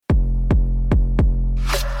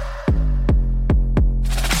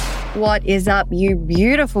What is up, you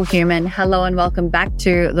beautiful human? Hello and welcome back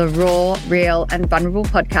to the Raw, Real and Vulnerable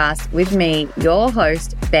podcast with me, your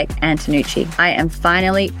host, Beck Antonucci. I am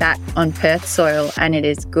finally back on Perth soil and it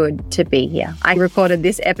is good to be here. I recorded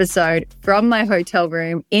this episode from my hotel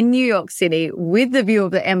room in New York City with the view of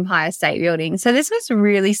the Empire State Building. So this was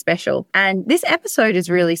really special. And this episode is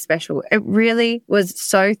really special. It really was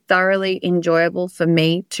so thoroughly enjoyable for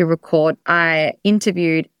me to record. I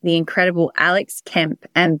interviewed the incredible Kemp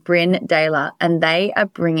and Bryn, Daylor, and they are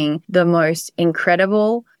bringing the most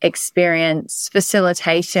incredible experience,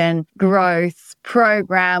 facilitation, growth,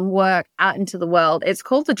 program, work out into the world. It's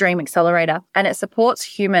called the Dream Accelerator, and it supports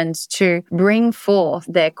humans to bring forth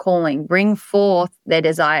their calling, bring forth their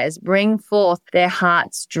desires, bring forth their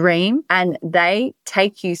heart's dream. And they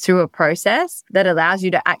take you through a process that allows you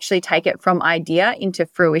to actually take it from idea into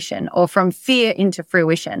fruition, or from fear into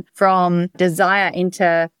fruition, from desire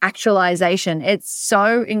into actualization. It's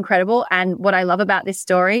so incredible. And what I love about this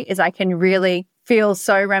story is I can really feel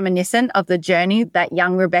so reminiscent of the journey that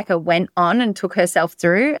young Rebecca went on and took herself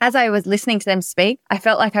through. As I was listening to them speak, I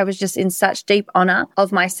felt like I was just in such deep honor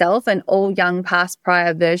of myself and all young past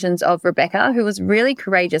prior versions of Rebecca, who was really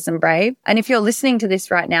courageous and brave. And if you're listening to this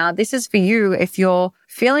right now, this is for you if you're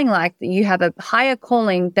feeling like that you have a higher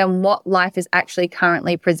calling than what life is actually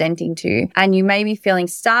currently presenting to you. And you may be feeling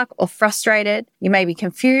stuck or frustrated. You may be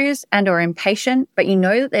confused and or impatient, but you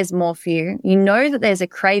know that there's more for you. You know that there's a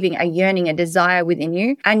craving, a yearning, a desire within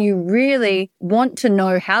you. And you really want to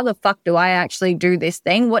know, how the fuck do I actually do this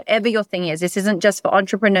thing? Whatever your thing is. This isn't just for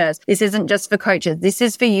entrepreneurs. This isn't just for coaches. This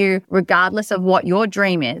is for you, regardless of what your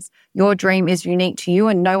dream is. Your dream is unique to you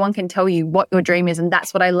and no one can tell you what your dream is. And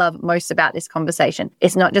that's what I love most about this conversation.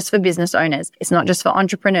 It's not just for business owners. It's not just for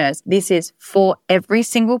entrepreneurs. This is for every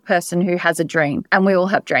single person who has a dream, and we all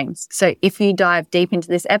have dreams. So if you dive deep into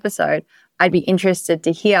this episode, I'd be interested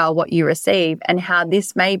to hear what you receive and how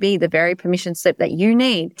this may be the very permission slip that you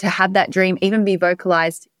need to have that dream even be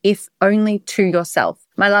vocalized, if only to yourself.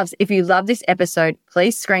 My loves, if you love this episode,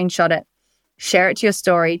 please screenshot it. Share it to your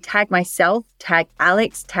story, tag myself, tag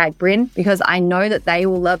Alex, tag Bryn, because I know that they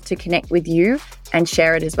will love to connect with you and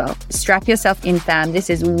share it as well. Strap yourself in, fam.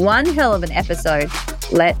 This is one hell of an episode.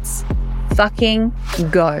 Let's fucking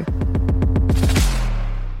go.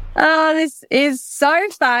 Oh, this is so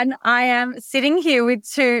fun. I am sitting here with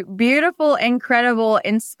two beautiful, incredible,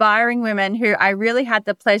 inspiring women who I really had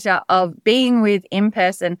the pleasure of being with in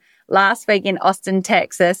person last week in Austin,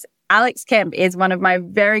 Texas. Kemp is one of my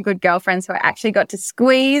very good girlfriends who I actually got to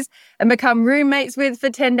squeeze and become roommates with for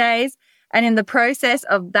 10 days. And in the process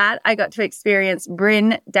of that, I got to experience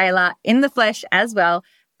Bryn Daylor in the flesh as well.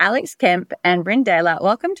 Kemp and Bryn Daylor,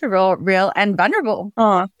 welcome to Raw, Real and Vulnerable.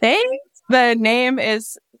 Oh, thanks. The name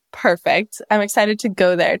is perfect. I'm excited to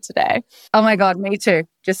go there today. Oh my God, me too.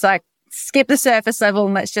 Just like skip the surface level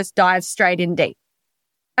and let's just dive straight in deep.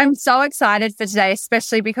 I'm so excited for today,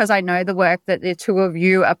 especially because I know the work that the two of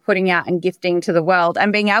you are putting out and gifting to the world,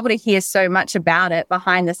 and being able to hear so much about it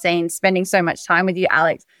behind the scenes, spending so much time with you,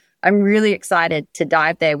 Alex. I'm really excited to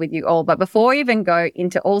dive there with you all. But before we even go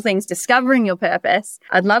into all things discovering your purpose,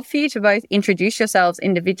 I'd love for you to both introduce yourselves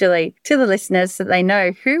individually to the listeners so they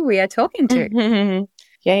know who we are talking to.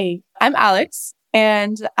 Yay. I'm Alex.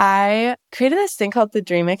 And I created this thing called the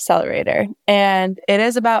Dream Accelerator. And it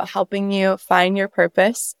is about helping you find your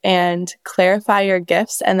purpose and clarify your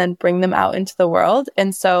gifts and then bring them out into the world.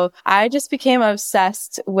 And so I just became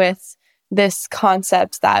obsessed with this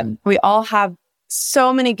concept that we all have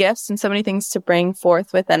so many gifts and so many things to bring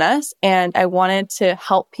forth within us. And I wanted to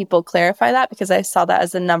help people clarify that because I saw that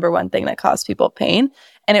as the number one thing that caused people pain.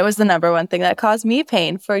 And it was the number one thing that caused me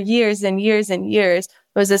pain for years and years and years.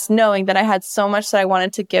 Was this knowing that I had so much that I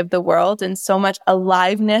wanted to give the world and so much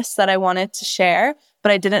aliveness that I wanted to share,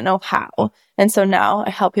 but I didn't know how. And so now I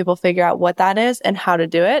help people figure out what that is and how to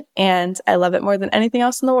do it. And I love it more than anything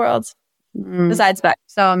else in the world. Besides Beck.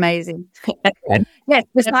 So amazing. Yes,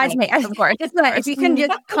 besides me. Of course. If you can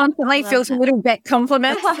just constantly filter little Beck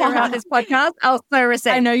compliments around this podcast, I'll so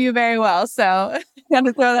receive. I know you very well, so I'm going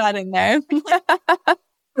to throw that in there.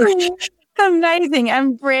 Amazing.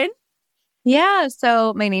 And Bryn? Yeah,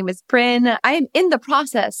 so my name is Bryn. I'm in the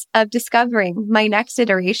process of discovering my next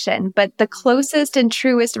iteration, but the closest and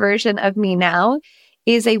truest version of me now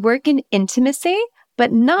is a work in intimacy,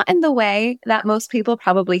 but not in the way that most people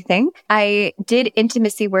probably think. I did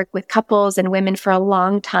intimacy work with couples and women for a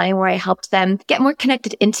long time where I helped them get more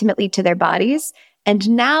connected intimately to their bodies. And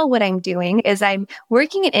now what I'm doing is I'm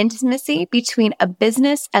working in intimacy between a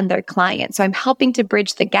business and their client. So I'm helping to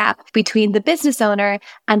bridge the gap between the business owner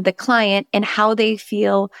and the client and how they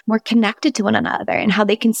feel more connected to one another and how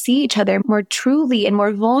they can see each other more truly and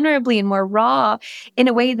more vulnerably and more raw in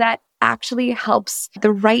a way that actually helps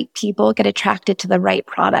the right people get attracted to the right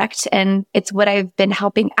product. And it's what I've been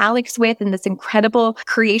helping Alex with in this incredible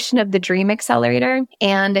creation of the Dream Accelerator.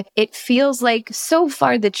 And it feels like so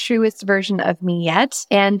far the truest version of me yet.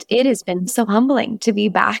 And it has been so humbling to be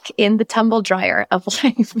back in the tumble dryer of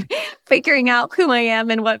life, figuring out who I am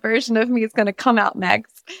and what version of me is going to come out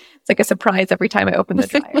next. It's like a surprise every time I open the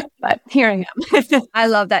dryer, but here I am. I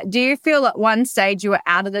love that. Do you feel at one stage you were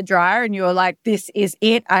out of the dryer and you were like, this is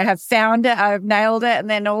it. I have found it. I've nailed it. And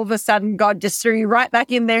then all of a sudden God just threw you right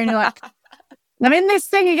back in there and you're like, I'm in this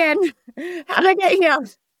thing again. How did I get here?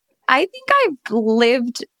 I think I've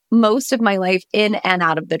lived most of my life in and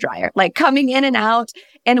out of the dryer, like coming in and out.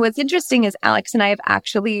 And what's interesting is Alex and I have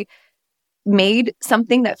actually made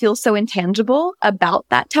something that feels so intangible about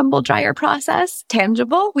that tumble dryer process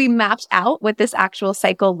tangible. We mapped out what this actual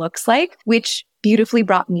cycle looks like, which beautifully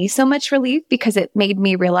brought me so much relief because it made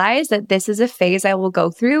me realize that this is a phase I will go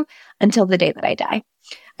through until the day that I die.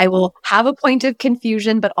 I will have a point of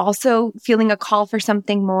confusion, but also feeling a call for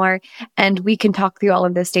something more. And we can talk through all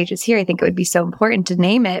of those stages here. I think it would be so important to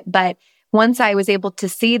name it. But once I was able to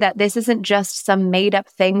see that this isn't just some made up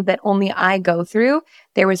thing that only I go through,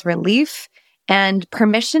 there was relief and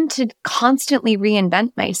permission to constantly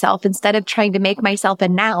reinvent myself instead of trying to make myself a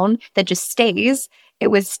noun that just stays. It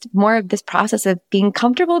was more of this process of being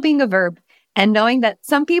comfortable being a verb and knowing that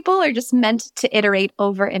some people are just meant to iterate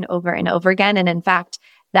over and over and over again. And in fact,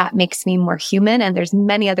 that makes me more human. And there's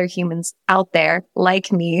many other humans out there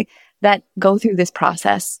like me that go through this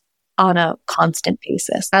process on a constant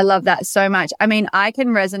basis. I love that so much. I mean, I can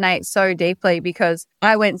resonate so deeply because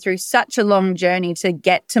I went through such a long journey to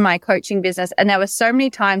get to my coaching business. And there were so many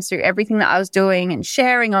times through everything that I was doing and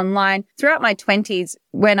sharing online throughout my 20s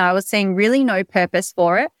when I was seeing really no purpose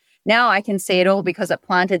for it. Now I can see it all because it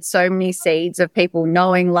planted so many seeds of people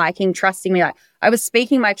knowing, liking, trusting me. Like I was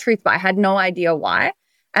speaking my truth, but I had no idea why.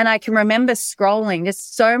 And I can remember scrolling,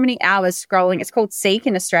 just so many hours scrolling. It's called Seek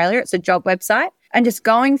in Australia. It's a job website. And just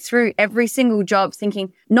going through every single job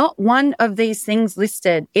thinking, not one of these things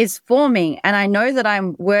listed is for me. And I know that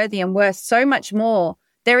I'm worthy and worth so much more.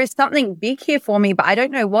 There is something big here for me, but I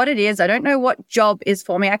don't know what it is. I don't know what job is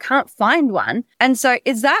for me. I can't find one. And so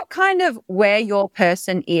is that kind of where your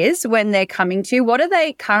person is when they're coming to you? What are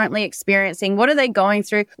they currently experiencing? What are they going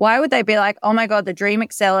through? Why would they be like, oh my God, the Dream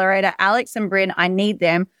Accelerator, Alex and Bryn, I need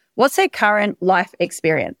them. What's their current life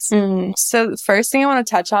experience? So the first thing I want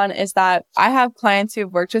to touch on is that I have clients who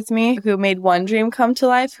have worked with me who made one dream come to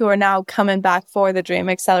life who are now coming back for the Dream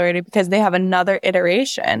Accelerator because they have another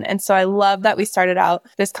iteration. And so I love that we started out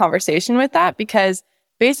this conversation with that because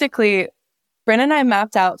basically Bryn and I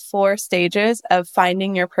mapped out 4 stages of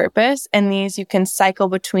finding your purpose, and these you can cycle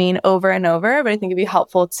between over and over, but I think it'd be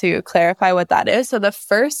helpful to clarify what that is. So the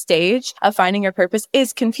first stage of finding your purpose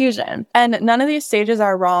is confusion. And none of these stages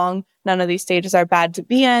are wrong. None of these stages are bad to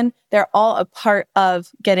be in. They're all a part of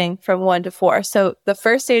getting from 1 to 4. So the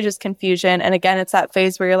first stage is confusion. And again, it's that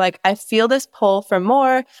phase where you're like, I feel this pull for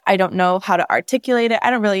more. I don't know how to articulate it.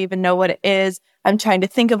 I don't really even know what it is. I'm trying to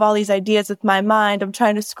think of all these ideas with my mind. I'm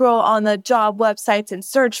trying to scroll on the job websites and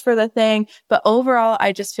search for the thing. But overall,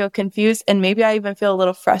 I just feel confused. And maybe I even feel a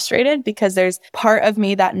little frustrated because there's part of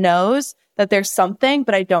me that knows that there's something,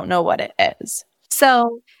 but I don't know what it is.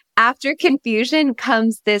 So after confusion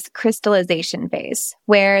comes this crystallization phase,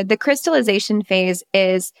 where the crystallization phase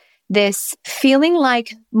is this feeling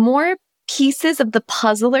like more pieces of the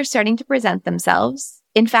puzzle are starting to present themselves.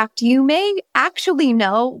 In fact, you may actually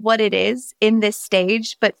know what it is in this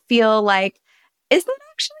stage, but feel like, is that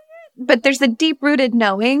actually it? But there's a deep-rooted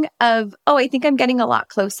knowing of, oh, I think I'm getting a lot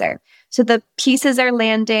closer. So the pieces are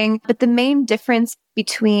landing, but the main difference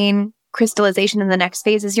between crystallization and the next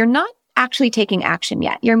phase is you're not actually taking action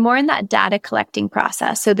yet. You're more in that data collecting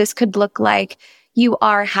process. So this could look like you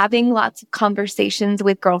are having lots of conversations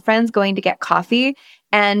with girlfriends, going to get coffee,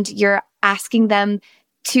 and you're asking them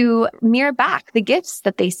to mirror back the gifts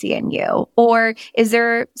that they see in you? Or is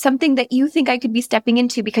there something that you think I could be stepping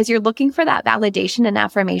into because you're looking for that validation and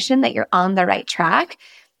affirmation that you're on the right track?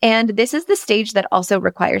 And this is the stage that also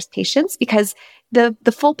requires patience because the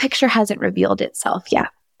full picture hasn't revealed itself yet.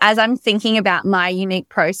 As I'm thinking about my unique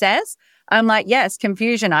process, I'm like, yes,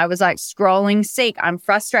 confusion. I was like scrolling seek. I'm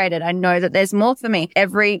frustrated. I know that there's more for me.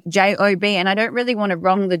 Every job. And I don't really want to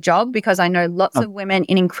wrong the job because I know lots of women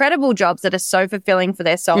in incredible jobs that are so fulfilling for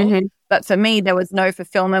their soul. Mm-hmm. But for me, there was no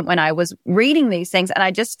fulfillment when I was reading these things. And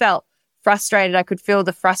I just felt frustrated. I could feel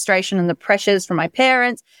the frustration and the pressures from my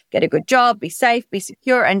parents, get a good job, be safe, be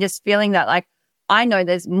secure, and just feeling that like, I know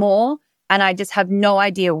there's more and I just have no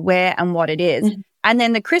idea where and what it is. Mm-hmm. And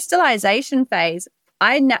then the crystallization phase,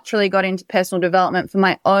 I naturally got into personal development for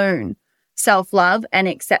my own self-love and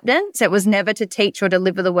acceptance. It was never to teach or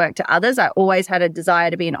deliver the work to others. I always had a desire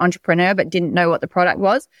to be an entrepreneur, but didn't know what the product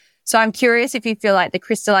was. So I'm curious if you feel like the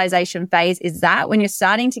crystallization phase is that when you're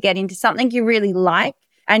starting to get into something you really like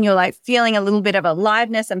and you're like feeling a little bit of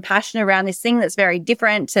aliveness and passion around this thing that's very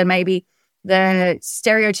different to maybe the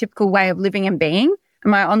stereotypical way of living and being.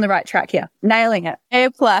 Am I on the right track here? Nailing it. A+,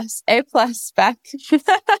 Beck.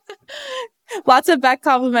 Lots of Beck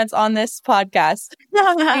compliments on this podcast.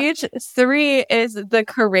 Stage 3 is the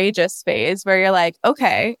courageous phase where you're like,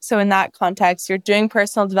 okay, so in that context, you're doing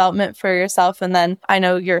personal development for yourself. And then I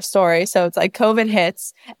know your story. So it's like COVID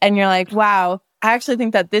hits and you're like, wow, I actually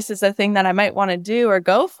think that this is the thing that I might want to do or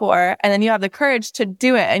go for. And then you have the courage to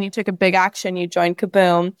do it and you took a big action. You joined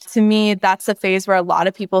Kaboom. To me, that's the phase where a lot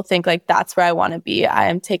of people think like, that's where I want to be. I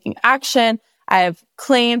am taking action. I have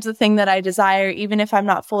claimed the thing that I desire, even if I'm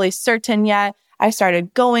not fully certain yet. I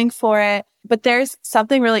started going for it. But there's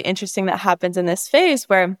something really interesting that happens in this phase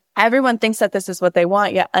where everyone thinks that this is what they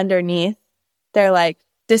want, yet underneath, they're like,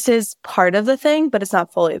 this is part of the thing, but it's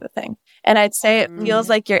not fully the thing. And I'd say it feels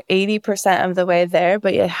like you're 80% of the way there,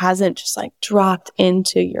 but it hasn't just like dropped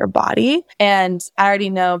into your body. And I already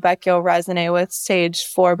know, Beck, you'll resonate with stage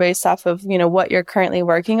 4 based off of, you know, what you're currently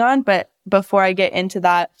working on. But before I get into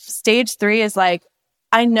that, stage 3 is like,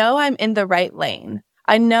 I know I'm in the right lane.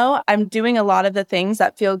 I know I'm doing a lot of the things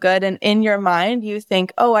that feel good. And in your mind, you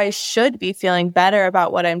think, oh, I should be feeling better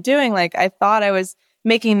about what I'm doing. Like I thought I was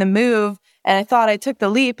making the move and I thought I took the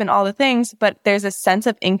leap and all the things, but there's a sense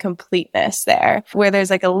of incompleteness there where there's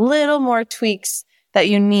like a little more tweaks that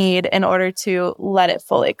you need in order to let it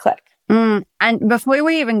fully click. And before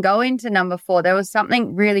we even go into number 4, there was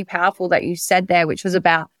something really powerful that you said there, which was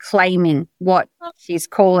about claiming what she's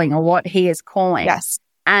calling or what he is calling. Yes.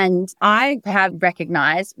 And I have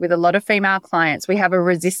recognized with a lot of female clients, we have a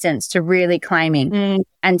resistance to really claiming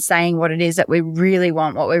and saying what it is that we really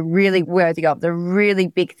want, what we're really worthy of, the really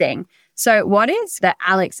big thing. So what is the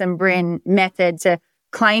Alex and Bryn method to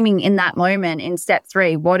claiming in that moment in step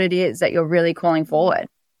 3, what it is that you're really calling forward?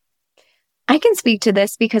 I can speak to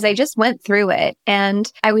this because I just went through it.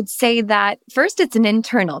 And I would say that first, it's an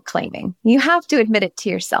internal claiming. You have to admit it to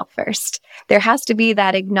yourself first. There has to be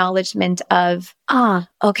that acknowledgement of,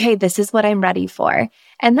 okay, this is what I'm ready for.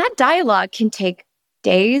 And that dialogue can take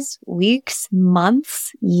days, weeks,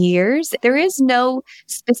 months, years. There is no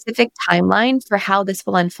specific timeline for how this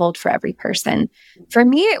will unfold for every person. For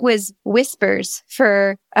me, it was whispers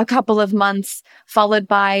for a couple of months, followed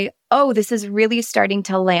by, oh, this is really starting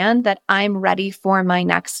to land that I'm ready for my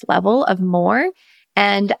next level of more.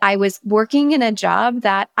 And I was working in a job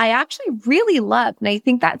that I actually really loved. And I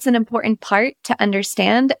think that's an important part to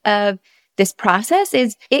understand of this process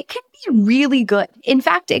is it can be really good. In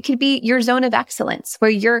fact, it could be your zone of excellence where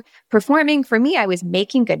you're performing. For me, I was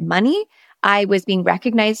making good money. I was being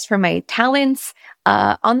recognized for my talents.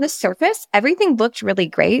 On the surface, everything looked really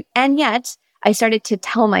great. And yet I started to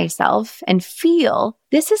tell myself and feel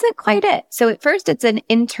this isn't quite it. So at first it's an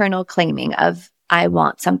internal claiming of I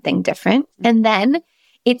want something different. And then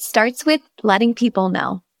it starts with letting people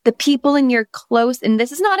know. The people in your close, and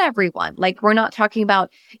this is not everyone. Like we're not talking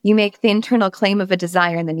about you make the internal claim of a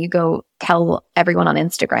desire and then you go tell everyone on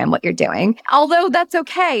Instagram what you're doing. Although that's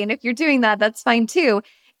okay. And if you're doing that, that's fine too.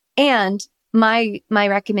 And my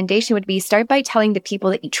recommendation would be start by telling the people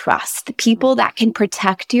that you trust, the people that can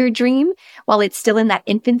protect your dream while it's still in that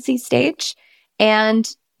infancy stage. And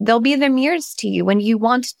they'll be the mirrors to you when you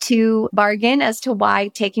want to bargain as to why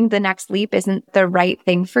taking the next leap isn't the right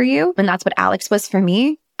thing for you. And that's what Alex was for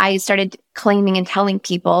me. I started claiming and telling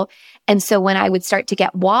people. And so when I would start to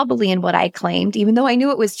get wobbly in what I claimed, even though I knew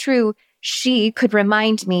it was true, she could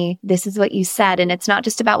remind me, this is what you said. And it's not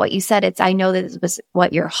just about what you said. It's, I know that this was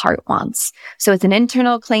what your heart wants. So it's an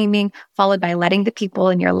internal claiming followed by letting the people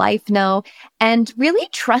in your life know and really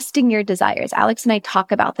trusting your desires. Alex and I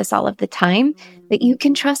talk about this all of the time, that you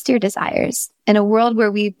can trust your desires in a world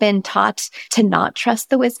where we've been taught to not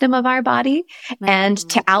trust the wisdom of our body and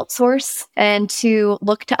to outsource and to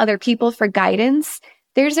look to other people for guidance.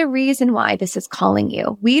 there's a reason why this is calling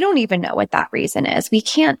you. We don't even know what that reason is. We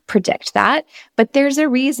can't predict that, but there's a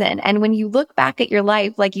reason. And when you look back at your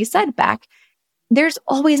life, like you said, Beck, there's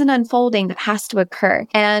always an unfolding that has to occur.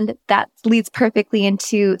 And that leads perfectly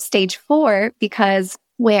into stage 4, because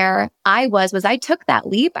where I was I took that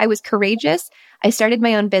leap. I was courageous. I started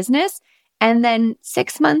my own business. And then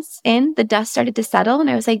 6 months in, the dust started to settle and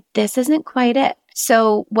I was like, this isn't quite it.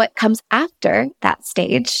 So what comes after that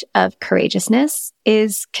stage of courageousness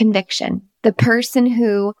is conviction. The person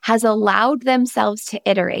who has allowed themselves to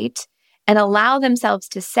iterate and allow themselves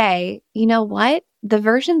to say, you know what? The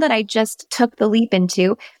version that I just took the leap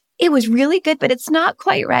into, it was really good, but it's not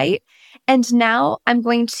quite right. And now I'm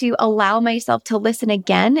going to allow myself to listen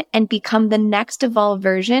again and become the next evolved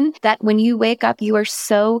version that when you wake up, you are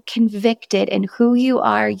so convicted in who you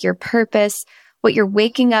are, your purpose, what you're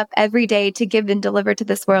waking up every day to give and deliver to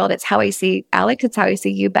this world. It's how I see Alex. It's how I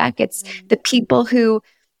see you, Beck. It's the people who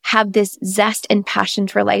have this zest and passion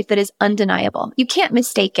for life that is undeniable. You can't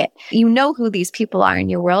mistake it. You know who these people are in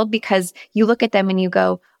your world because you look at them and you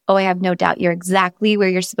go, oh, I have no doubt you're exactly where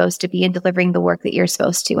you're supposed to be in delivering the work that you're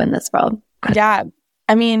supposed to in this world. Yeah.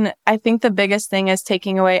 I mean, I think the biggest thing is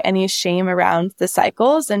taking away any shame around the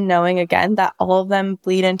cycles and knowing again that all of them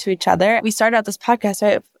bleed into each other. We started out this podcast,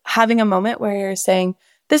 right? Having a moment where you're saying,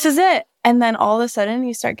 this is it. And then all of a sudden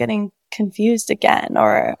you start getting confused again,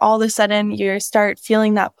 or all of a sudden you start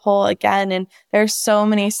feeling that pull again. And there's so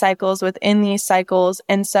many cycles within these cycles.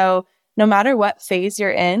 And so no matter what phase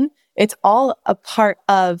you're in, it's all a part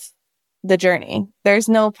of the journey. There's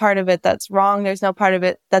no part of it that's wrong. There's no part of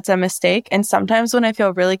it that's a mistake. And sometimes when I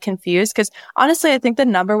feel really confused, because honestly, I think the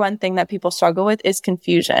number one thing that people struggle with is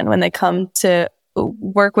confusion when they come to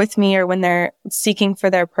work with me or when they're seeking for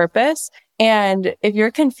their purpose. And if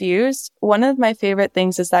you're confused, one of my favorite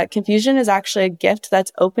things is that confusion is actually a gift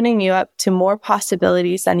that's opening you up to more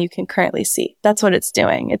possibilities than you can currently see. That's what it's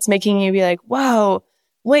doing. It's making you be like, whoa,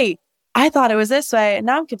 wait, I thought it was this way. And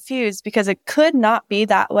now I'm confused because it could not be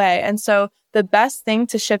that way. And so the best thing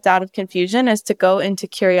to shift out of confusion is to go into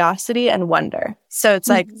curiosity and wonder. So it's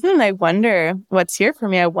like, I wonder what's here for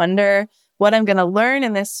me. I wonder what I'm going to learn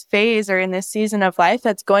in this phase or in this season of life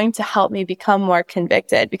that's going to help me become more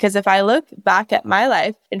convicted. Because if I look back at my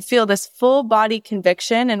life and feel this full body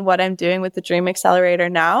conviction in what I'm doing with the Dream Accelerator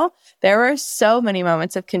now, there were so many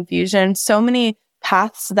moments of confusion, so many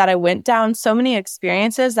paths that I went down, so many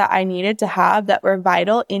experiences that I needed to have that were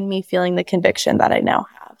vital in me feeling the conviction that I now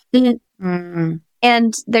have. Mm-hmm.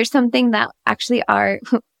 And there's something that actually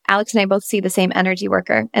Alex and I both see the same energy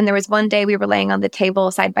worker. And there was one day we were laying on the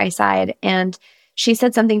table side by side and she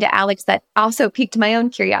said something to Alex that also piqued my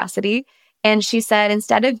own curiosity. And she said,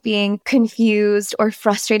 instead of being confused or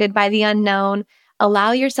frustrated by the unknown,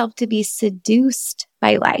 allow yourself to be seduced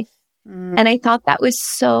by life. And I thought that was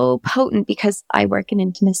so potent because I work in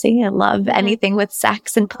intimacy. I love anything with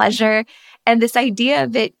sex and pleasure. And this idea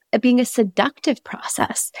of it being a seductive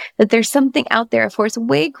process, that there's something out there, a force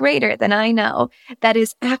way greater than I know, that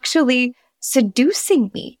is actually seducing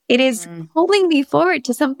me. It is pulling me forward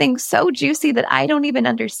to something so juicy that I don't even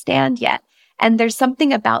understand yet. And there's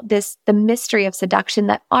something about this, the mystery of seduction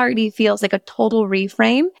that already feels like a total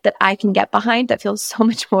reframe that I can get behind that feels so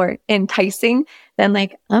much more enticing than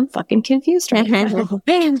like, I'm fucking confused right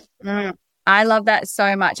now. I love that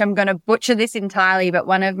so much. I'm going to butcher this entirely, but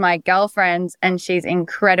one of my girlfriends, and she's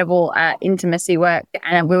incredible at intimacy work,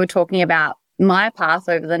 and we were talking about my path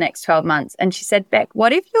over the next 12 months. And she said, Beck,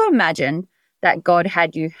 what if you imagine that God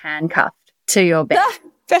had you handcuffed to your bed?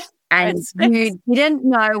 And you didn't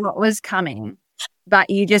know what was coming, but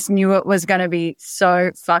you just knew it was going to be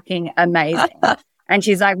so fucking amazing. And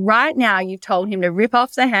she's like, right now you've told him to rip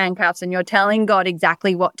off the handcuffs and you're telling God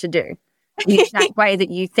exactly what to do the exact way that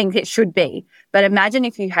you think it should be. But imagine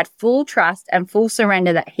if you had full trust and full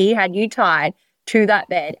surrender that he had you tied to that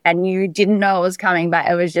bed and you didn't know it was coming, but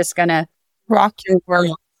it was just going to rock your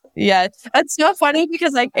world. Yeah. It's so funny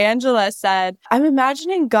because like Angela said, I'm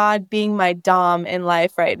imagining God being my dom in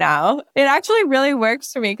life right now. It actually really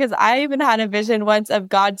works for me because I even had a vision once of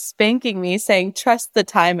God spanking me saying, trust the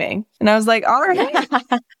timing. And I was like, all right.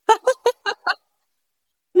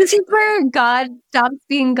 This is where God stops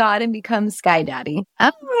being God and becomes Sky Daddy.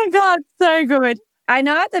 Oh my God, so good. I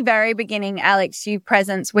know at the very beginning, Alex, you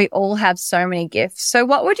presence, we all have so many gifts. So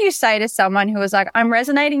what would you say to someone who was like, I'm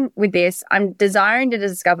resonating with this. I'm desiring to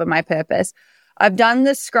discover my purpose. I've done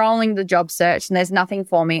the scrolling, the job search, and there's nothing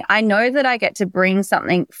for me. I know that I get to bring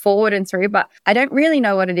something forward and through, but I don't really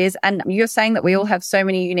know what it is. And you're saying that we all have so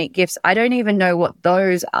many unique gifts. I don't even know what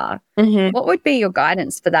those are. What would be your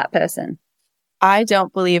guidance for that person? I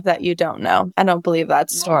don't believe that you don't know. I don't believe that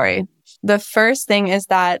story. The first thing is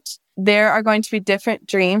that there are going to be different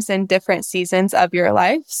dreams in different seasons of your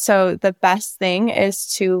life. So the best thing is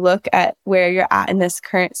to look at where you're at in this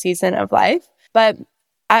current season of life. But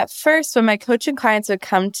at first, when my coaching clients would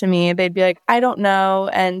come to me, they'd be like, I don't know.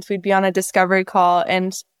 And we'd be on a discovery call.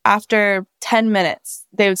 And after 10 minutes,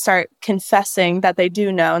 they would start confessing that they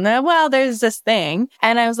do know. And then, well, there's this thing.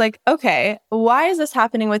 And I was like, okay, why is this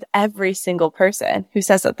happening with every single person who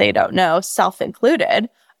says that they don't know, self included?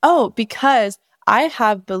 Oh, because I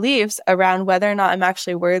have beliefs around whether or not I'm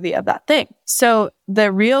actually worthy of that thing. So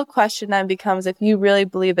the real question then becomes, if you really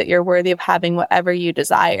believe that you're worthy of having whatever you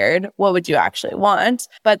desired, what would you actually want?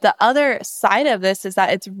 But the other side of this is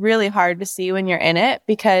that it's really hard to see when you're in it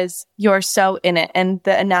because you're so in it. And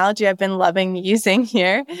the analogy I've been loving using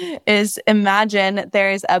here is, imagine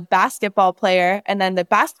there's a basketball player and then the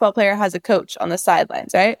basketball player has a coach on the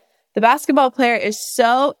sidelines, right? The basketball player is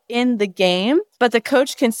so in the game, but the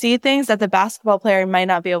coach can see things that the basketball player might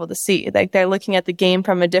not be able to see. Like, they're looking at the game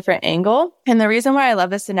from a different angle. And the reason why I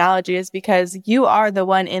love this analogy is because you are the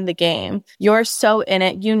one in the game. You're so in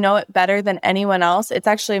it. You know it better than anyone else. It's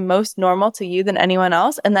actually most normal to you than anyone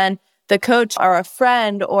else. And then the coach or a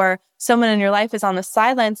friend or someone in your life is on the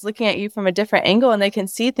sidelines looking at you from a different angle, and they can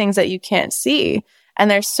see things that you can't see. And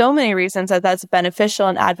there's so many reasons that that's beneficial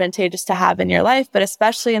and advantageous to have in your life, but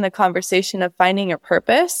especially in the conversation of finding your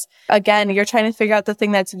purpose. Again, you're trying to figure out the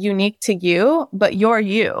thing that's unique to you, but you're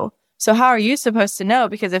you. So how are you supposed to know?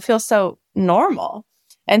 Because it feels so normal.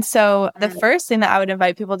 And so the first thing that I would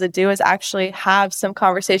invite people to do is actually have some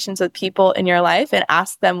conversations with people in your life and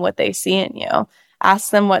ask them what they see in you.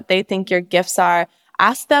 Ask them what they think your gifts are.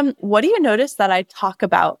 Ask them, what do you notice that I talk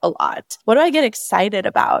about a lot? What do I get excited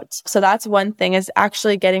about? So that's one thing, is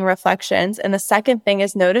actually getting reflections. And the second thing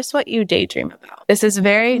is notice what you daydream about. This is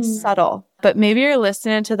very subtle, but maybe you're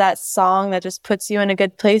listening to that song that just puts you in a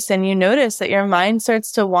good place and you notice that your mind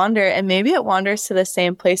starts to wander, and maybe it wanders to the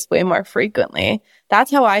same place way more frequently. That's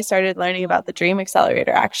how I started learning about the Dream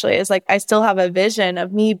Accelerator, actually, is like I still have a vision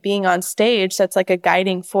of me being on stage that's like a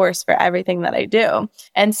guiding force for everything that I do.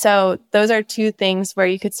 And so those are two things where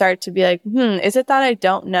you could start to be like, is it that I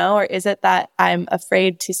don't know, or is it that I'm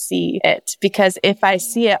afraid to see it? Because if I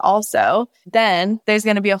see it also, then there's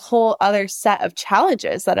going to be a whole other set of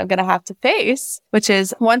challenges that I'm going to have to face, which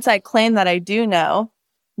is, once I claim that I do know,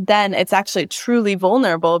 then it's actually truly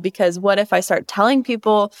vulnerable, because what if I start telling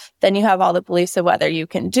people? Then you have all the beliefs of whether you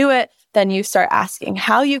can do it. Then you start asking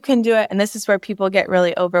how you can do it. And this is where people get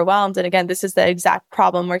really overwhelmed. And again, this is the exact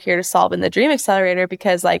problem we're here to solve in the Dream Accelerator,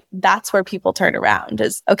 because like that's where people turn around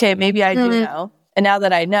is, okay, maybe I do know. And now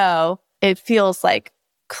that I know, it feels like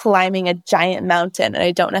climbing a giant mountain and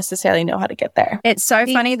I don't necessarily know how to get there. It's so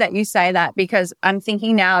funny that you say that, because I'm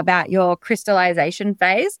thinking now about your crystallization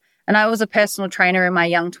phase. And I was a personal trainer in my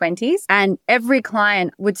young 20s, and every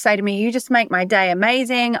client would say to me, you just make my day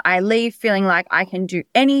amazing. I leave feeling like I can do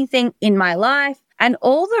anything in my life. And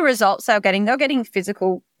all the results they're getting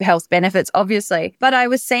physical health benefits, obviously. But I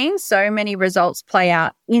was seeing so many results play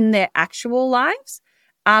out in their actual lives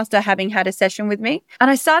after having had a session with me.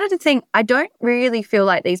 And I started to think, I don't really feel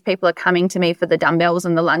like these people are coming to me for the dumbbells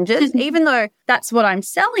and the lunges, even though that's what I'm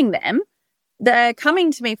selling them. They're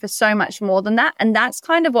coming to me for so much more than that. And that's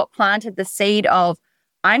kind of what planted the seed of,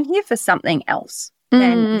 I'm here for something else.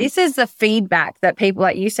 And this is the feedback that people,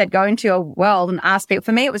 like you said, go into your world and ask people.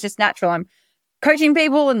 For me, it was just natural. I'm coaching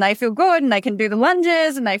people and they feel good and they can do the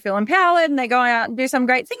lunges and they feel empowered and they go out and do some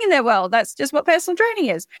great thing in their world. That's just what personal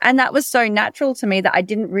training is. And that was so natural to me that I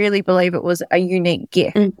didn't really believe it was a unique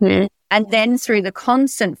gift. And then through the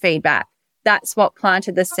constant feedback, that's what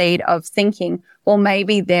planted the seed of thinking, well,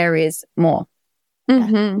 maybe there is more.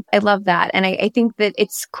 I love that. And I think that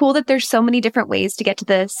it's cool that there's so many different ways to get to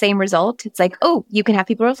the same result. It's like, oh, you can have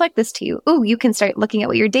people reflect this to you. Oh, you can start looking at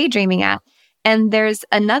what you're daydreaming at. And there's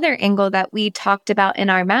another angle that we talked about in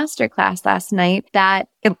our masterclass last night that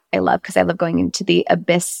I love, because I love going into the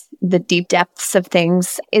abyss, the deep depths of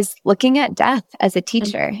things, is looking at death as a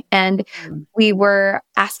teacher. And we were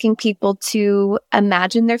asking people to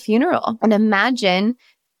imagine their funeral and imagine.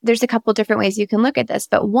 There's a couple different ways you can look at this,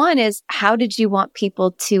 but one is, how did you want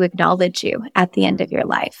people to acknowledge you at the end of your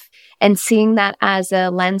life? And seeing that as a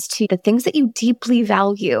lens to the things that you deeply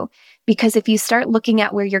value. Because if you start looking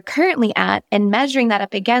at where you're currently at and measuring that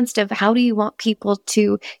up against of how do you want people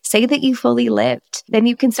to say that you fully lived, then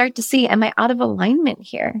you can start to see, am I out of alignment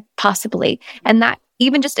here? Possibly. And that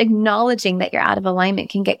even just acknowledging that you're out of alignment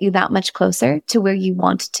can get you that much closer to where you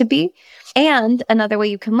want to be. And another way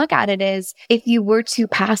you can look at it is if you were to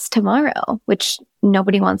pass tomorrow, which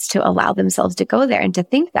nobody wants to allow themselves to go there and to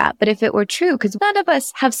think that. But if it were true, because none of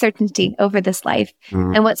us have certainty over this life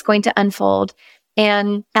and what's going to unfold.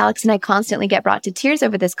 And Alex and I constantly get brought to tears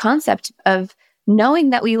over this concept of knowing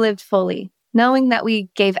that we lived fully, knowing that we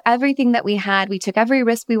gave everything that we had, we took every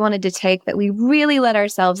risk we wanted to take, that we really let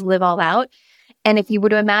ourselves live all out. And if you were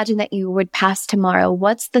to imagine that you would pass tomorrow,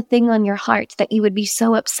 what's the thing on your heart that you would be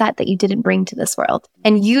so upset that you didn't bring to this world?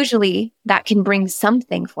 And usually that can bring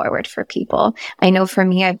something forward for people. I know for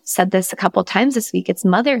me, I've said this a couple times this week, it's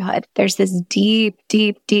motherhood. There's this deep,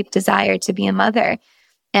 deep, deep desire to be a mother.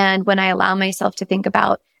 And when I allow myself to think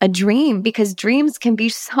about a dream, because dreams can be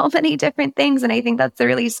so many different things. And I think that's a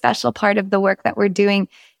really special part of the work that we're doing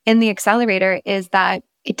in the accelerator is that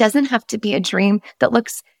it doesn't have to be a dream that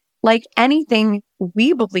looks like anything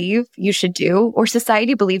we believe you should do, or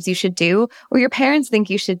society believes you should do, or your parents think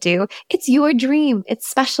you should do. It's your dream. It's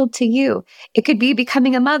special to you. It could be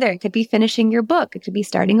becoming a mother. It could be finishing your book. It could be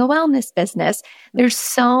starting a wellness business. There's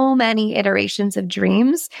so many iterations of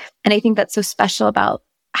dreams. And I think that's so special about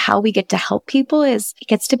how we get to help people is it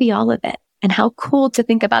gets to be all of it. And how cool to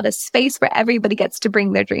think about a space where everybody gets to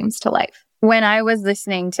bring their dreams to life. When I was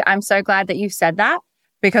listening I'm so glad that you said that,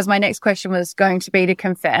 because my next question was going to be to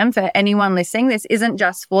confirm for anyone listening, this isn't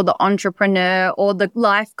just for the entrepreneur or the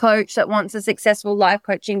life coach that wants a successful life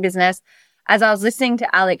coaching business. As I was listening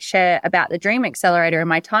to Alex share about the Dream Accelerator and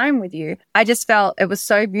my time with you, I just felt it was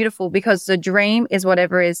so beautiful because the dream is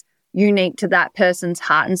whatever is unique to that person's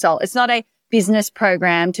heart and soul. It's not a business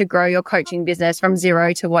program to grow your coaching business from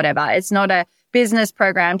zero to whatever. It's not a business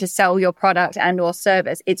program to sell your product and or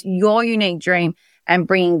service. It's your unique dream and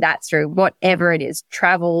bringing that through whatever it is,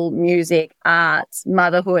 travel, music, arts,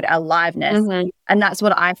 motherhood, aliveness. And that's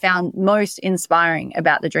what I found most inspiring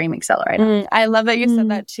about the Dream Accelerator. I love that you said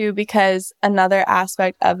that too, because another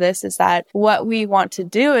aspect of this is that what we want to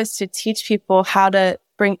do is to teach people how to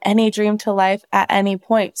bring any dream to life at any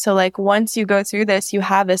point. So like once you go through this, you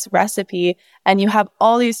have this recipe and you have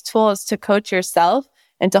all these tools to coach yourself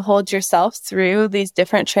and to hold yourself through these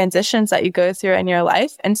different transitions that you go through in your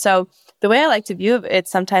life. And so the way I like to view it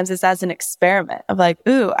sometimes is as an experiment of like,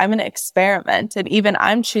 ooh, I'm going to experiment. And even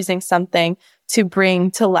I'm choosing something to bring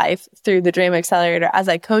to life through the Dream Accelerator as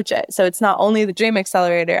I coach it. So it's not only the Dream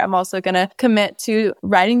Accelerator, I'm also going to commit to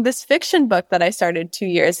writing this fiction book that I started 2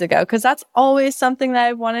 years ago, because that's always something that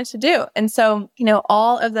I've wanted to do. And so,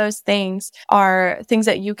 all of those things are things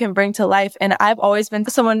that you can bring to life. And I've always been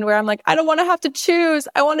someone where I'm like, I don't want to have to choose.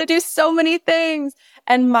 I want to do so many things.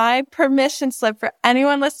 And my permission slip for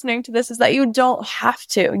anyone listening to this is that you don't have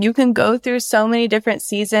to. You can go through so many different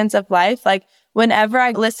seasons of life. Like, whenever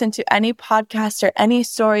I listen to any podcast or any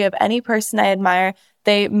story of any person I admire,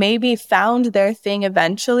 they maybe found their thing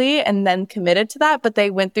eventually and then committed to that, but they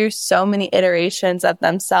went through so many iterations of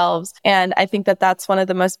themselves. And I think that that's one of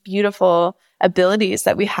the most beautiful abilities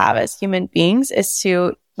that we have as human beings is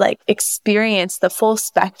to experience the full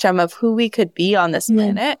spectrum of who we could be on this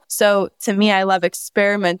planet. So to me, I love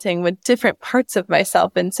experimenting with different parts of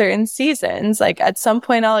myself in certain seasons. Like at some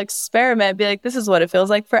point I'll experiment, be like, this is what it feels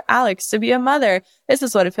like for Alex to be a mother. This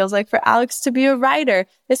is what it feels like for Alex to be a writer.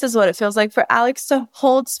 This is what it feels like for Alex to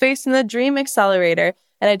hold space in the Dream Accelerator.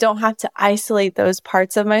 And I don't have to isolate those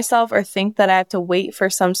parts of myself or think that I have to wait for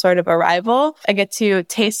some sort of arrival. I get to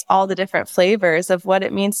taste all the different flavors of what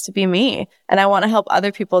it means to be me. And I want to help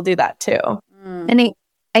other people do that too. And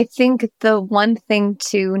I think the one thing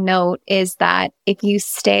to note is that if you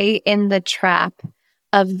stay in the trap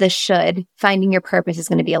of the should, finding your purpose is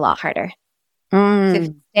going to be a lot harder. So if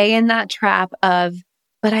you stay in that trap of,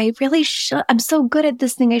 but I really should, I'm so good at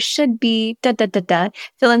this thing, I should be,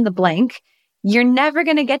 fill in the blank. You're never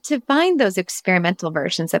going to get to find those experimental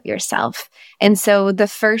versions of yourself. And so the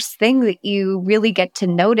first thing that you really get to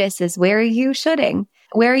notice is, where are you shoulding?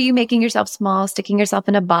 Where are you making yourself small, sticking yourself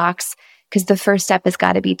in a box? Because the first step has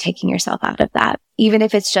got to be taking yourself out of that. Even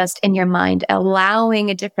if it's just in your mind,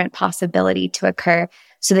 allowing a different possibility to occur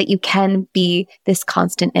so that you can be this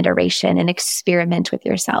constant iteration and experiment with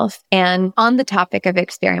yourself. And on the topic of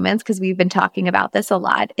experiments, because we've been talking about this a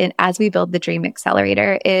lot as we build the Dream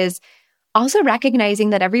Accelerator, is also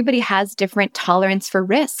recognizing that everybody has different tolerance for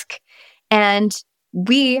risk. And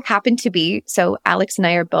we happen to be, so Alex and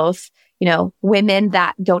I are both, women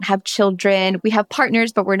that don't have children. We have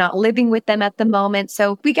partners, but we're not living with them at the moment.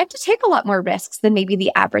 So we get to take a lot more risks than maybe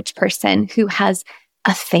the average person who has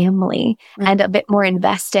a family and a bit more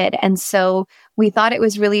invested. And so we thought it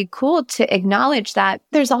was really cool to acknowledge that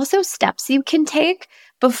there's also steps you can take,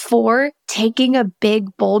 before taking a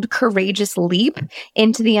big, bold, courageous leap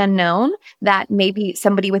into the unknown that maybe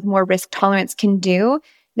somebody with more risk tolerance can do,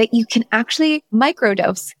 that you can actually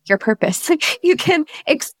microdose your purpose. You can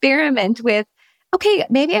experiment with, okay,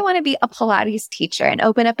 maybe I want to be a Pilates teacher and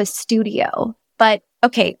open up a studio. But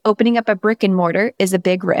okay, opening up a brick and mortar is a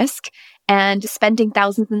big risk, and spending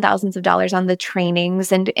thousands and thousands of dollars on the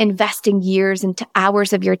trainings and investing years into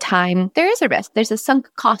hours of your time, there is a risk. There's a sunk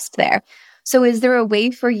cost there. So is there a way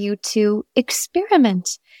for you to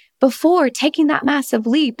experiment before taking that massive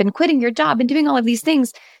leap and quitting your job and doing all of these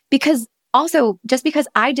things? Because also, just because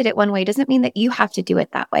I did it one way doesn't mean that you have to do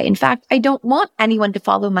it that way. In fact, I don't want anyone to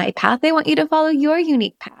follow my path. I want you to follow your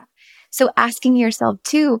unique path. So asking yourself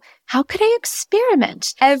too, how could I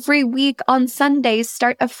experiment? Every week on Sundays,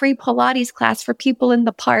 start a free Pilates class for people in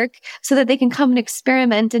the park so that they can come and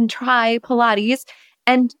experiment and try Pilates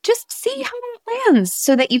and just see how that lands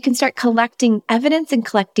so that you can start collecting evidence and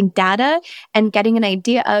collecting data and getting an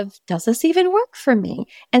idea of, does this even work for me?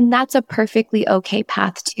 And that's a perfectly okay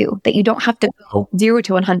path too, that you don't have to go 0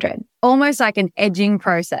 to 100. Almost like an edging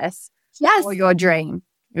process for your dream.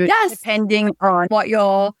 Yes. Depending on what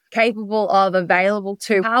you're capable of, available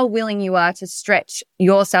to, how willing you are to stretch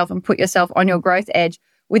yourself and put yourself on your growth edge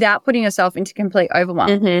without putting yourself into complete overwhelm.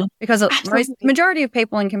 Mm-hmm. Because the majority of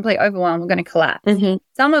people in complete overwhelm are going to collapse. Mm-hmm.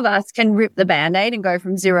 Some of us can rip the Band-Aid and go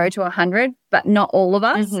from 0 to 100, but not all of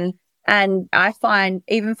us. Mm-hmm. And I find,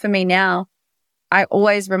 even for me now, I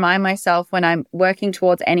always remind myself when I'm working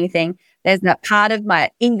towards anything, there's that part of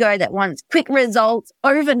my ego that wants quick results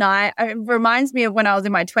overnight. It reminds me of when I was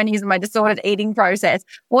in my 20s and my disordered eating process.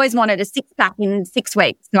 Always wanted a six-pack in 6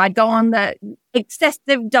 weeks. So I'd go on the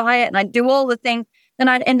excessive diet and I'd do all the things. Then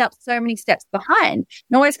I'd end up so many steps behind.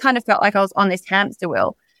 And always kind of felt like I was on this hamster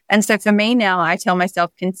wheel. And so for me now, I tell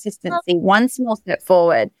myself consistency, one small step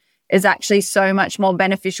forward is actually so much more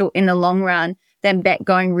beneficial in the long run than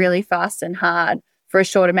going really fast and hard for a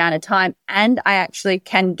short amount of time. And I actually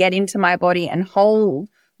can get into my body and hold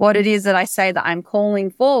what it is that I say that I'm calling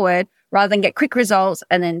forward rather than get quick results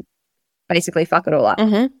and then basically fuck it all up.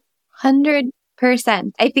 100%.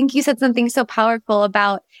 I think you said something so powerful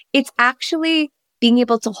about it's actually being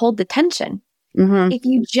able to hold the tension. If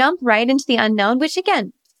you jump right into the unknown, which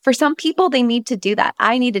again, for some people, they need to do that.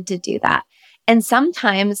 I needed to do that. And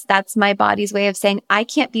sometimes that's my body's way of saying, I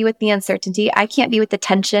can't be with the uncertainty. I can't be with the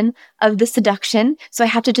tension of the seduction. So I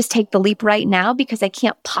have to just take the leap right now because I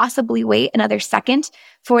can't possibly wait another second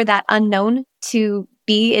for that unknown to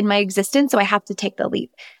be in my existence. So I have to take the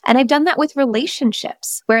leap. And I've done that with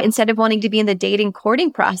relationships where instead of wanting to be in the dating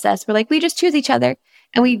courting process, we're like, we just choose each other.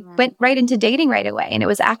 And we went right into dating right away. And it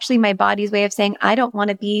was actually my body's way of saying, I don't want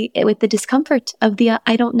to be with the discomfort of the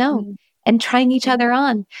I don't know. And trying each other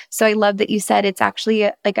on. So I love that you said it's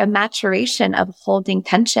actually like a maturation of holding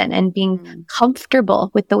tension and being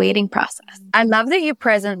comfortable with the waiting process. I love that you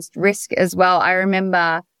presenced risk as well. I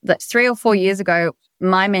remember that 3 or 4 years ago,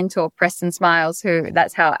 my mentor, Preston Smiles,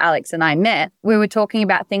 that's how Alex and I met, we were talking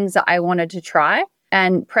about things that I wanted to try.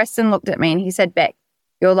 And Preston looked at me and he said, Beck,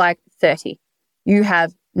 you're like 30. You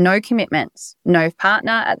have no commitments, no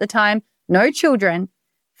partner at the time, no children.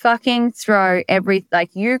 Fucking throw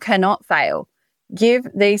you cannot fail. Give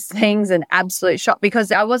these things an absolute shot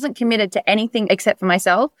because I wasn't committed to anything except for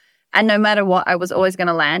myself. And no matter what, I was always going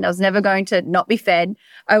to land. I was never going to not be fed.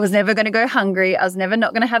 I was never going to go hungry. I was never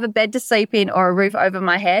not going to have a bed to sleep in or a roof over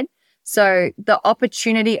my head. So the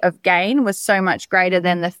opportunity of gain was so much greater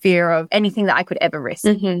than the fear of anything that I could ever risk.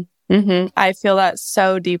 I feel that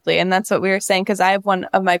so deeply. And that's what we were saying, because I have one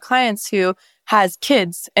of my clients who has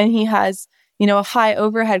kids and he has a high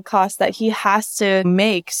overhead cost that he has to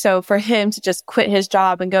make. So for him to just quit his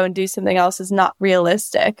job and go and do something else is not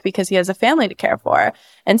realistic because he has a family to care for.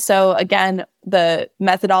 And so again, the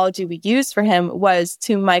methodology we used for him was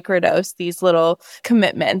to microdose these little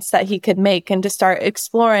commitments that he could make and to start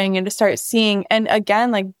exploring and to start seeing. And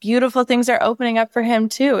again, like beautiful things are opening up for him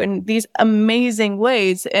too in these amazing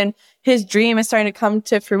ways. And his dream is starting to come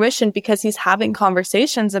to fruition because he's having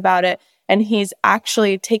conversations about it. And he's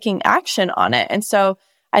actually taking action on it. And so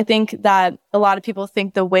I think that a lot of people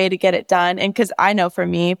think the way to get it done, and because I know for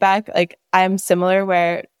me, Beck, like I'm similar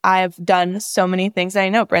where I've done so many things. And I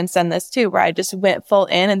know Bryn's done this too, where I just went full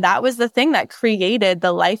in. And that was the thing that created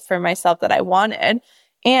the life for myself that I wanted.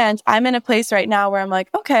 And I'm in a place right now where I'm like,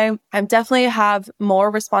 okay, I definitely have more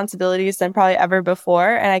responsibilities than probably ever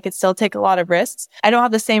before. And I could still take a lot of risks. I don't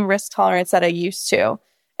have the same risk tolerance that I used to.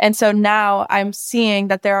 And so now I'm seeing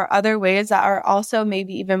that there are other ways that are also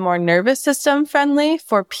maybe even more nervous system friendly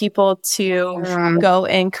for people to go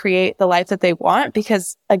and create the life that they want.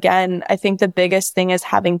 Because again, I think the biggest thing is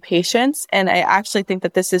having patience. And I actually think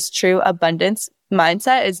that this is true abundance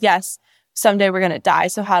mindset is yes, someday we're going to die.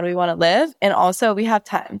 So how do we want to live? And also we have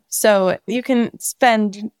time. So you can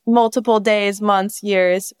spend multiple days, months,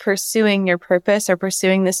 years pursuing your purpose or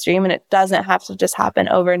pursuing this dream. And it doesn't have to just happen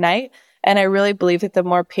overnight. And I really believe that the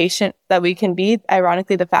more patient that we can be,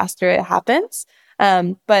 ironically, the faster it happens.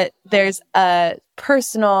 But there's a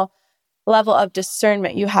personal level of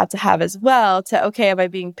discernment you have to have as well to, okay, am I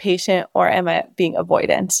being patient or am I being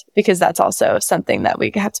avoidant? Because that's also something that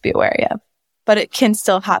we have to be aware of. But it can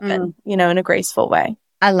still happen, in a graceful way.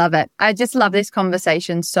 I love it. I just love this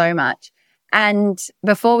conversation so much. And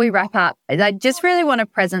before we wrap up, I just really want a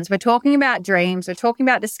presence. We're talking about dreams. We're talking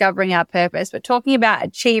about discovering our purpose. We're talking about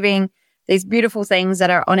achieving these beautiful things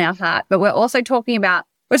that are on our heart. But we're also talking about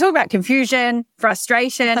confusion,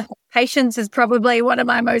 frustration. Patience is probably one of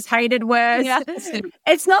my most hated words. Yeah.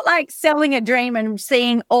 It's not like selling a dream and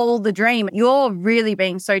seeing all the dream. You're really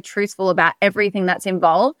being so truthful about everything that's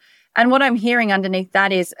involved. And what I'm hearing underneath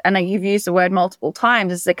that is, and you've used the word multiple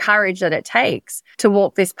times, is the courage that it takes to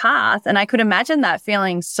walk this path. And I could imagine that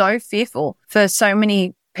feeling so fearful for so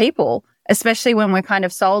many people, especially when we're kind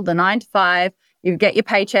of sold the 9 to 5. You get your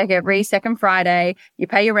paycheck every second Friday, you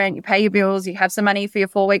pay your rent, you pay your bills, you have some money for your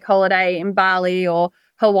 4-week holiday in Bali or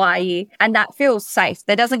Hawaii, and that feels safe.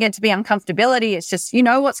 There doesn't get to be uncomfortability. It's just, you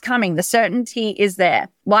know what's coming. The certainty is there.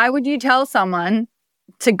 Why would you tell someone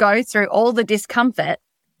to go through all the discomfort?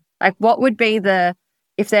 Like, what would be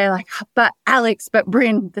if they're like, but Alex, but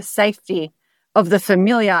Bryn, the safety of the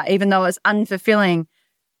familiar, even though it's unfulfilling,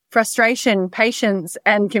 frustration, patience,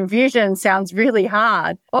 and confusion sounds really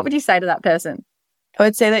hard. What would you say to that person? I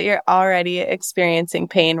would say that you're already experiencing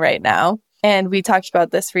pain right now. And we talked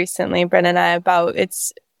about this recently, Bryn and I, about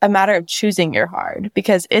it's a matter of choosing your hard,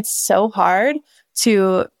 because it's so hard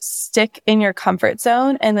to stick in your comfort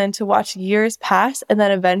zone and then to watch years pass and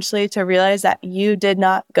then eventually to realize that you did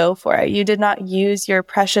not go for it. You did not use your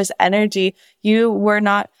precious energy. You were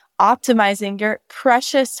not optimizing your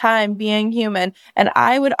precious time being human. And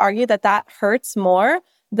I would argue that that hurts more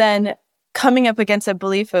than coming up against a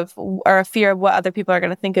belief of or a fear of what other people are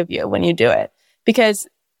going to think of you when you do it, because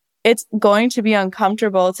it's going to be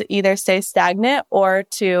uncomfortable to either stay stagnant or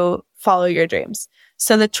to follow your dreams.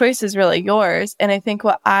 So the choice is really yours. And I think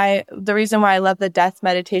the reason why I love the death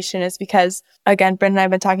meditation is because, again, Bryn and I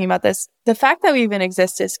have been talking about this. The fact that we even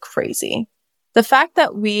exist is crazy. The fact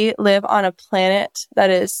that we live on a planet that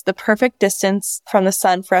is the perfect distance from the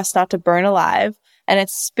sun for us not to burn alive, and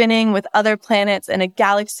it's spinning with other planets and a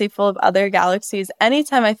galaxy full of other galaxies.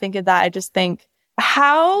 Anytime I think of that, I just think,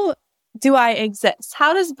 how do I exist?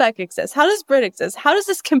 How does Beck exist? How does Bryn exist? How does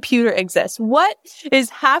this computer exist? What is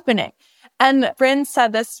happening? And Bryn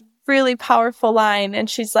said this really powerful line, and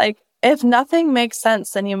she's like, if nothing makes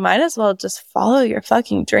sense, then you might as well just follow your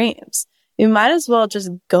fucking dreams. You might as well just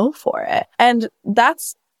go for it. And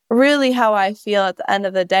that's really how I feel at the end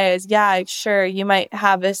of the day is, yeah, sure, you might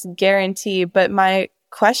have this guarantee, but my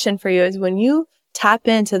question for you is, when you tap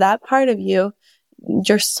into that part of you,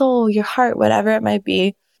 your soul, your heart, whatever it might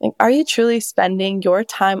be, like, are you truly spending your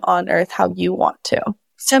time on earth how you want to?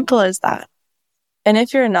 Simple as that. And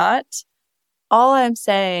if you're not, all I'm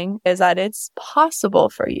saying is that it's possible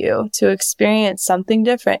for you to experience something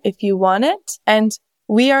different if you want it. And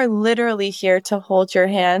we are literally here to hold your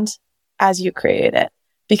hand as you create it,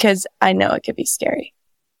 because I know it could be scary.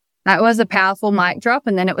 That was a powerful mic drop,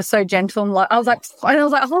 and then it was so gentle and I was like,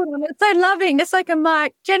 hold on, it's so loving. It's like a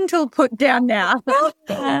mic, gentle put down now.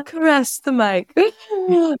 Caress the mic. Put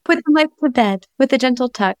the mic to bed with a gentle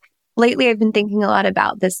tuck. Lately, I've been thinking a lot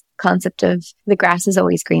about this concept of the grass is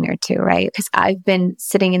always greener too, right? Because I've been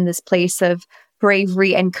sitting in this place of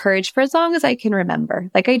bravery and courage for as long as I can remember.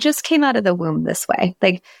 Like, I just came out of the womb this way.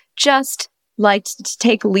 Like, just liked to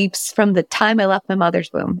take leaps from the time I left my mother's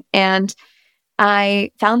womb. And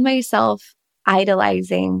I found myself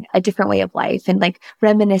idolizing a different way of life and like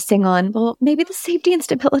reminiscing on, well, maybe the safety and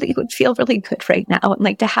stability would feel really good right now. And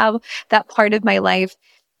like to have that part of my life.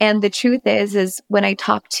 And the truth is when I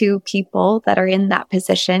talk to people that are in that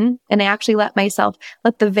position, and I actually let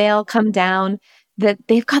the veil come down, that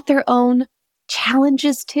they've got their own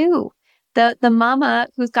challenges too. The mama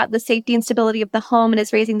who's got the safety and stability of the home and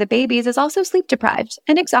is raising the babies is also sleep deprived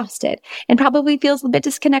and exhausted and probably feels a bit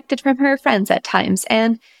disconnected from her friends at times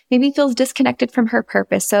and maybe feels disconnected from her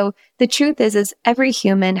purpose. So the truth is every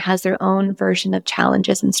human has their own version of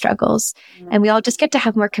challenges and struggles. Mm-hmm. And we all just get to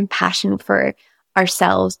have more compassion for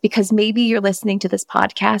ourselves, because maybe you're listening to this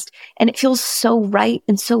podcast and it feels so right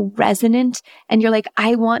and so resonant. And you're like,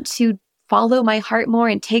 I want to follow my heart more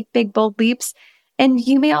and take big, bold leaps. And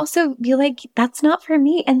you may also be like, that's not for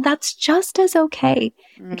me. And that's just as okay.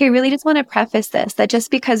 Like, I really just want to preface this, that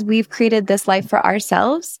just because we've created this life for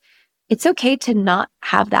ourselves, it's okay to not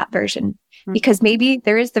have that version. Because maybe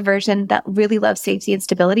there is the version that really loves safety and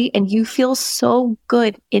stability, and you feel so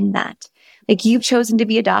good in that. Like, you've chosen to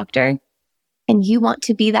be a doctor and you want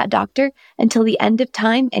to be that doctor until the end of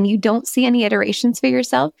time, and you don't see any iterations for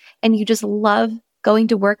yourself, and you just love going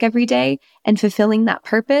to work every day and fulfilling that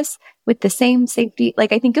purpose with the same safety.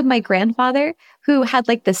 Like, I think of my grandfather who had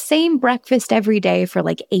like the same breakfast every day for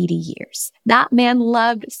like 80 years. That man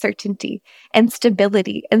loved certainty and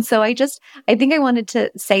stability. And so I think I wanted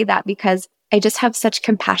to say that because I just have such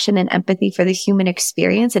compassion and empathy for the human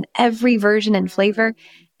experience in every version and flavor.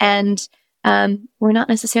 And we're not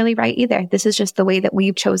necessarily right either. This is just the way that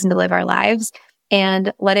we've chosen to live our lives.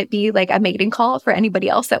 And let it be like a mating call for anybody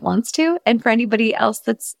else that wants to, and for anybody else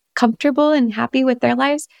that's comfortable and happy with their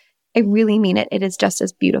lives. I really mean it. It is just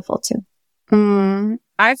as beautiful too.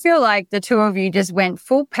 I feel like the two of you just went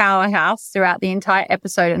full powerhouse throughout the entire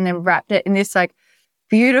episode and then wrapped it in this like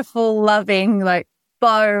beautiful, loving, like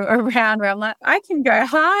bow around where I'm like, I can go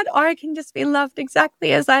hard or I can just be loved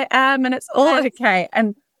exactly as I am and it's all okay.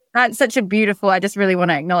 And that's such a beautiful, I just really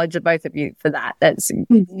want to acknowledge the both of you for that. That's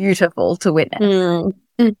beautiful to witness.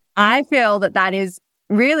 I feel that that is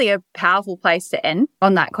really a powerful place to end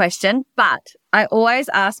on that question. But I always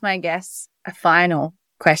ask my guests a final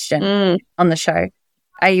question on the show.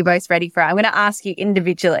 Are you both ready for it? I'm going to ask you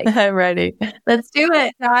individually. I'm ready. Let's do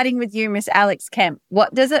it. Starting with you, Miss Alex Kemp.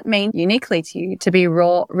 What does it mean uniquely to you to be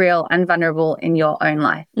raw, real, and vulnerable in your own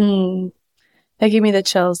life? That gave me the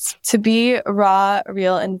chills. To be raw,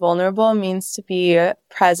 real, and vulnerable means to be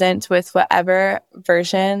present with whatever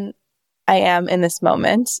version I am in this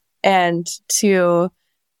moment, and to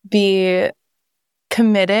be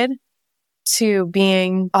committed to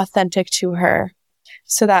being authentic to her.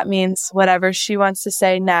 So that means whatever she wants to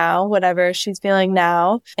say now, whatever she's feeling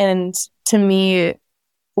now. And to me,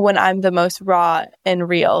 when I'm the most raw and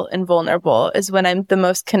real and vulnerable is when I'm the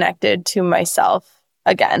most connected to myself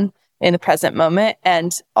again in the present moment,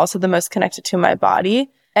 and also the most connected to my body.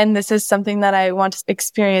 And this is something that I want to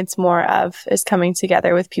experience more of, is coming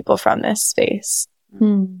together with people from this space.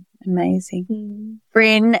 Amazing.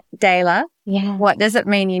 Bryn, Daylor, what does it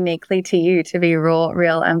mean uniquely to you to be raw,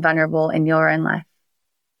 real, and vulnerable in your own life?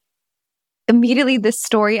 Immediately, this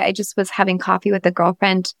story, I just was having coffee with a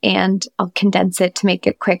girlfriend, and I'll condense it to make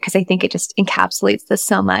it quick because I think it just encapsulates this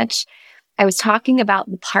so much. I was talking about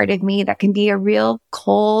the part of me that can be a real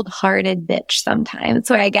cold-hearted bitch sometimes.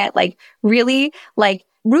 So I get like really like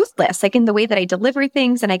ruthless, like in the way that I deliver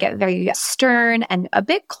things, and I get very stern and a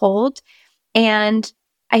bit cold. And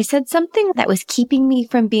I said something that was keeping me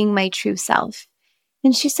from being my true self.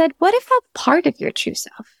 And she said, what if that's part of your true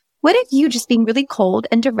self? What if you just being really cold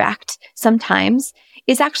and direct sometimes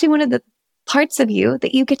is actually one of the parts of you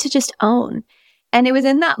that you get to just own? And it was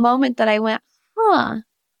in that moment that I went,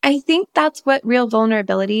 I think that's what real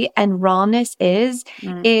vulnerability and rawness is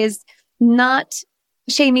not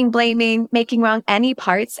shaming, blaming, making wrong any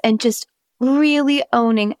parts, and just really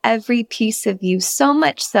owning every piece of you, so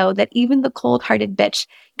much so that even the cold-hearted bitch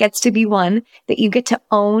gets to be one that you get to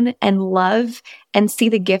own and love and see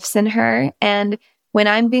the gifts in her. And when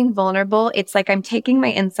I'm being vulnerable, it's like I'm taking my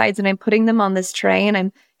insides and I'm putting them on this tray and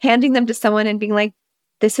I'm handing them to someone and being like,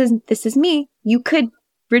 this is me. You could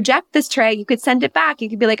reject this tray. You could send it back. You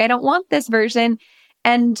could be like, I don't want this version.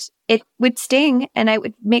 And it would sting and it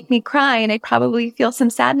would make me cry and I'd probably feel some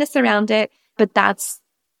sadness around it. But that's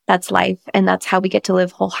life. And that's how we get to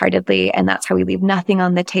live wholeheartedly. And that's how we leave nothing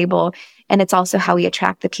on the table. And it's also how we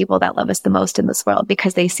attract the people that love us the most in this world,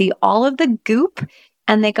 because they see all of the goop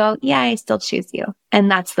and they go, yeah, I still choose you.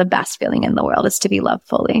 And that's the best feeling in the world, is to be loved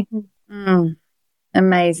fully.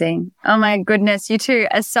 Amazing. Oh my goodness. You two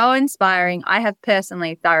are so inspiring. I have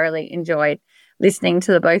personally thoroughly enjoyed listening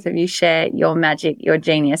to the both of you share your magic, your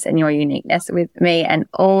genius, and your uniqueness with me and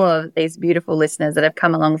all of these beautiful listeners that have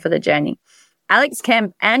come along for the journey. Alex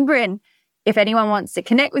Kemp and Bryn, if anyone wants to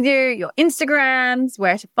connect with you, your Instagrams,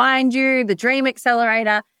 where to find you, the Dream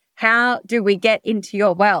Accelerator, how do we get into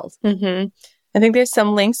your world? I think there's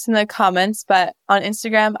some links in the comments, but on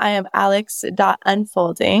Instagram, I am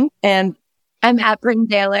alex.unfolding, and I'm at Bryn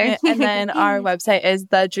Daylor. And then our website is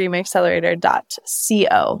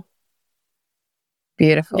thedreamaccelerator.co.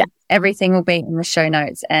 Beautiful. Yeah. Everything will be in the show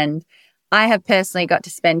notes. And I have personally got to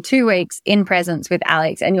spend 2 weeks in presence with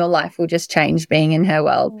Alex, and your life will just change being in her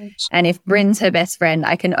world. And if Bryn's her best friend,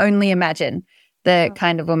 I can only imagine the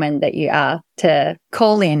kind of woman that you are to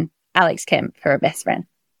call in Alex Kemp for a best friend.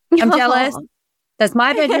 I'm jealous. That's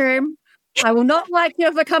my bedroom. I will not like you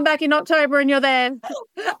if I come back in October and you're there.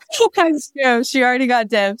 That's true. She already got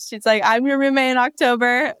dibs. She's like, I'm your roommate in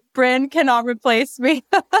October. Bryn cannot replace me.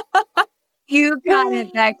 You got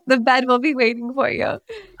it, Beck. The bed will be waiting for you.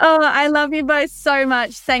 Oh, I love you both so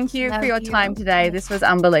much. Thank you for your time today. This was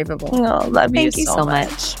unbelievable. Oh, love Thank you so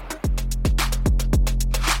much.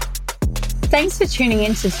 Thanks for tuning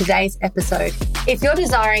in to today's episode. If you're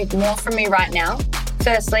desiring more from me right now,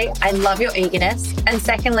 firstly, I love your eagerness. And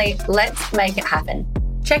secondly, let's make it happen.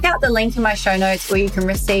 Check out the link in my show notes where you can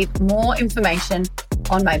receive more information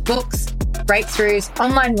on my books, breakthroughs,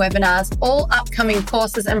 online webinars, all upcoming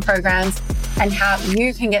courses and programs, and how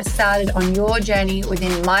you can get started on your journey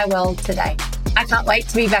within my world today. I can't wait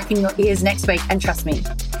to be back in your ears next week. And trust me,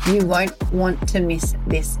 you won't want to miss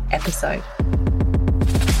this episode.